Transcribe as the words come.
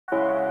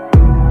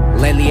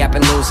Lately I've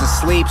been losing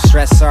sleep,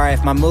 stressed, sorry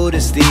if my mood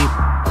is deep.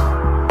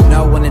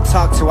 No one to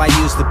talk to, I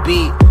use the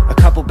beat. A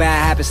couple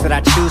bad habits that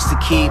I choose to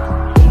keep.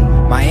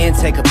 My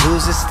intake of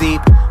booze is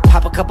steep.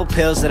 Pop a couple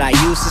pills that I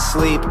used to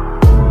sleep.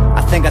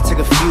 I think I took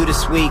a few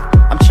this week.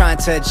 I'm trying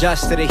to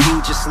adjust to the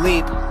hugest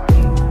leap.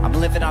 I'm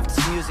living off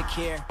this music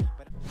here.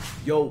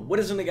 Yo, what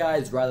is up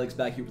guys? Rilex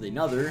back here with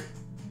another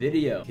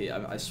video. Okay,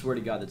 I swear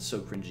to God that's so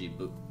cringy,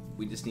 but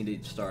we just need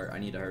to start. I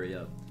need to hurry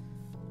up.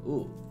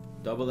 Ooh,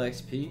 double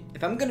XP.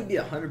 If I'm gonna be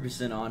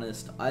 100%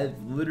 honest, I've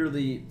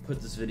literally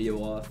put this video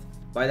off.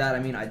 By that I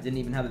mean I didn't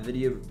even have a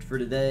video for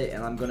today,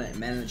 and I'm gonna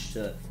manage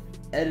to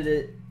edit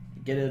it,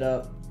 get it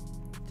up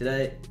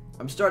today.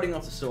 I'm starting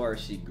off the SoaR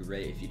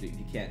great. If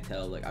you can't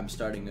tell, like I'm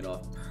starting it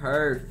off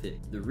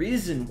perfect. The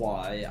reason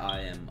why I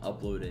am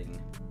uploading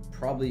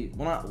probably,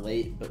 well, not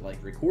late, but like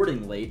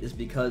recording late, is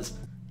because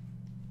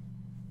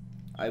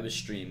I was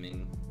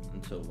streaming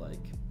until like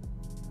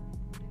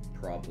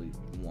probably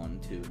 1,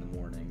 2 in the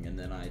morning, and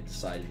then I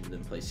decided to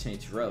then play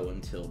Saints Row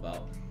until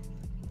about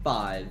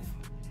 5,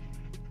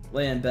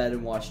 lay in bed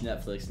and watch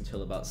Netflix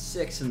until about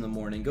 6 in the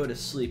morning, go to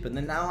sleep, and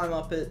then now I'm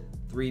up at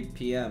 3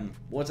 p.m.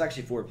 Well, it's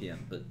actually 4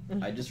 p.m., but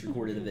I just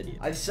recorded a video.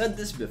 I've said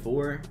this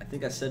before. I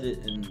think I said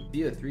it in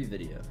BO3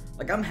 video.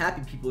 Like, I'm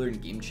happy people are in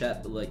game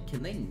chat, but like,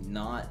 can they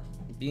not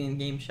be in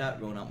game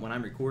chat when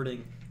I'm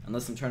recording,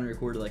 unless I'm trying to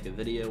record like a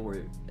video where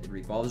it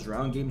revolves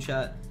around game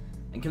chat?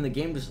 And can the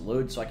game just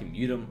load so I can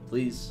mute them,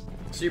 please?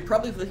 So you're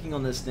probably clicking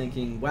on this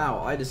thinking,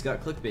 wow, I just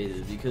got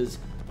clickbaited, because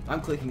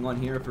I'm clicking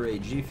on here for a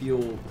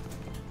Gfuel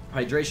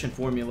hydration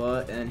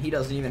formula and he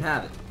doesn't even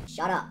have it.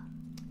 Shut up.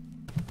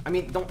 I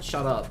mean, don't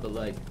shut up, but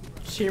like,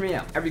 just hear me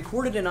out. I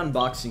recorded an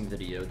unboxing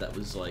video that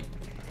was like,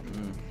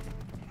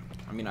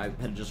 I mean, I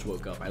had just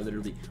woke up. I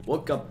literally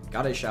woke up,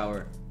 got a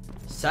shower,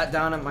 sat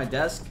down at my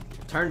desk,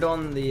 turned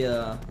on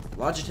the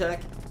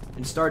Logitech,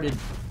 and started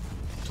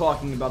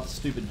talking about the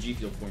stupid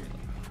Gfuel formula.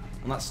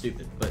 Well, not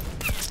stupid, but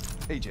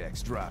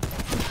Ajax drop.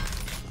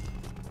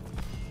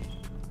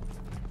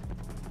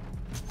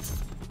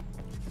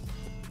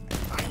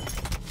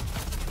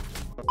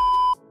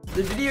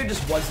 the video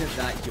just wasn't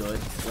that good,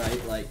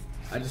 right? Like,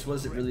 I just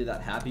wasn't really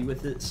that happy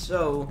with it,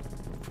 so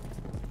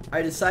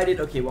I decided,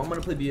 okay, well, I'm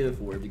gonna play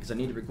BO4 because I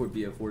need to record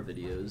BO4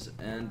 videos,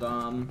 and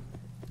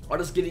I'll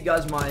just give you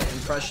guys my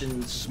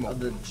impressions of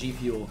the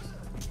Gfuel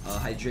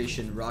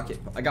hydration rocket.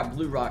 I got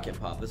blue rocket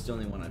pop. That's the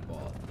only one I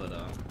bought, but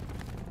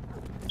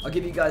I'll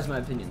give you guys my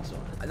opinions on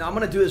it. And I'm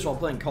gonna do this while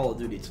playing Call of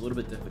Duty. It's a little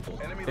bit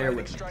difficult. Enemy Bear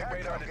lightning with me. strike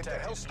radar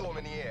detected. Hellstorm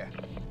in the air.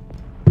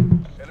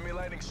 Enemy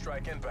lightning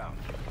strike inbound.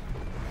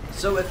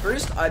 So at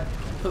first I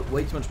put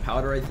way too much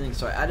powder, I think,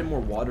 so I added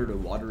more water to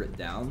water it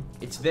down.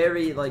 It's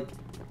very like,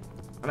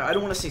 I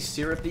don't want to say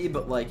syrupy,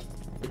 but like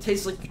it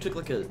tastes like you took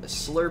like a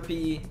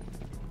Slurpee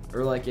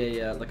or like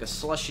a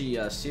slushy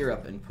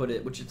syrup and put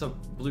it, which is a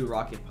blue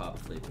rocket pop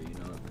flavor, you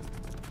know.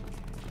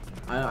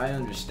 I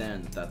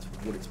understand that's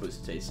what it's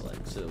supposed to taste like,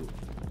 so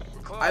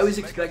I was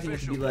expecting it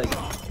to be like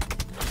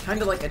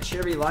kind of like a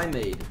cherry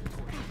limeade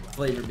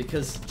flavor,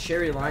 because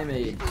cherry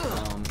limeade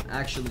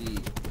actually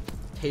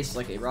tastes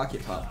like a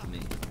rocket pop to me,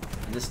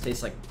 and this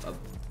tastes like a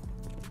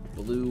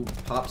blue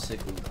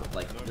popsicle,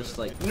 like just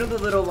like, you know, the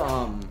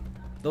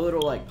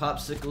little like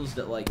popsicles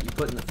that like you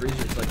put in the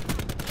freezer. It's like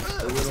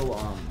a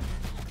little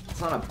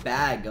it's not a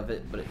bag of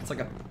it, but it's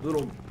like a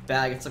little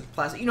bag. It's like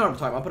plastic. You know what I'm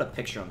talking about. I'll put a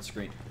picture on the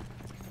screen.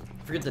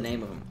 I forget the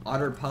name of them.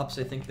 Otter Pops,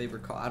 I think they were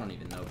called. I don't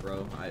even know,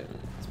 bro.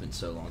 It's been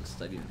so long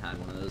since I've even had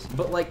one of those.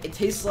 But like, it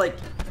tastes like,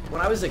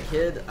 when I was a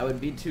kid, I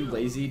would be too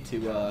lazy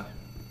to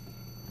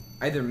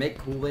either make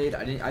Kool-Aid.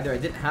 I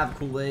didn't have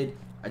Kool-Aid,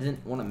 I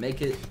didn't want to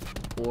make it,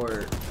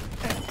 or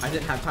I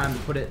didn't have time to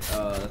put it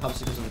the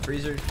popsicles in the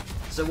freezer.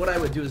 So what I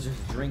would do is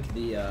just drink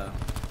the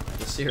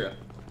syrup.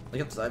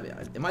 Like,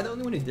 am I the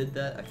only one who did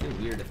that? I feel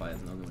weird if I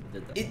am the only one who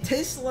did that. It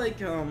tastes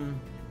like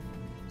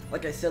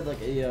I said, like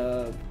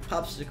a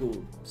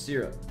popsicle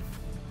syrup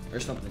or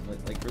something,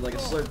 like for like a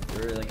slurp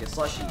or like a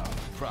slushy.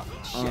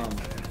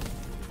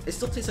 It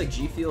still tastes like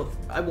Gfuel.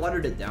 I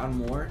watered it down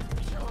more,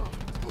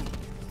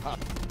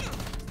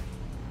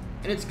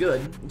 and it's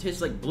good. It tastes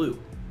like blue.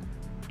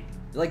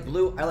 You like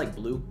blue? I like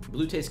blue.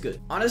 Blue tastes good.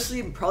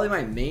 Honestly, probably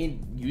my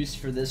main use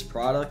for this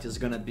product is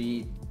gonna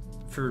be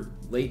for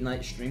late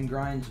night stream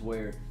grinds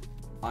where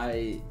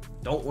I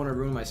don't want to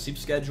ruin my sleep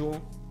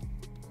schedule.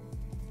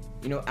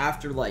 You know,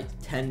 after like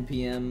 10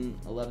 p.m.,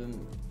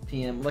 11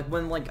 p.m., like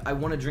when like I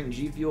want to drink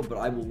Gfuel, but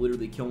I will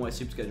literally kill my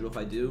sleep schedule if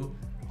I do.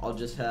 I'll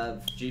just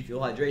have Gfuel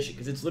hydration,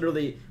 because it's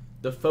literally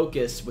the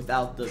focus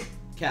without the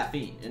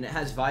caffeine, and it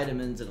has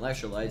vitamins and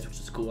electrolytes, which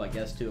is cool, I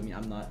guess, too. I mean,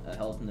 I'm not a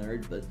health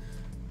nerd, but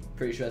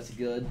pretty sure that's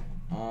good.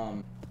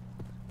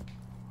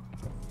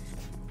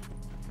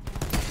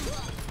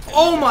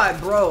 Oh my,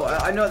 bro,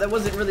 I know that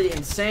wasn't really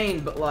insane,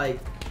 but like,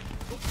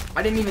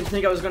 I didn't even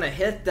think I was gonna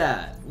hit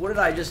that. What did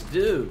I just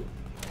do?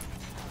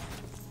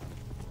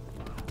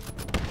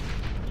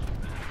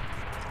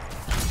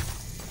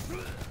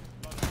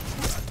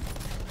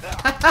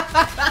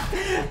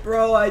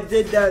 Bro, I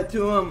did that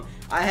to him.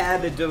 I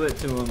had to do it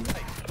to him.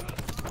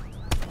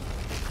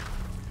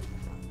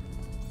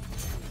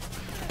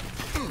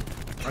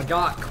 I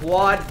got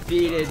quad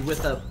feeded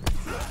with a...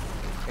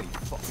 Any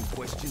fucking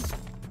questions?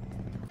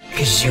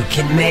 Cause you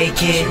can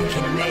make it,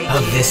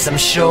 of this I'm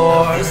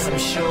sure.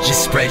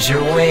 Just spread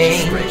your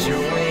wings,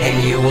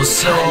 and you will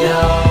soar.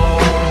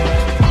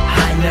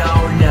 I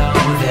know,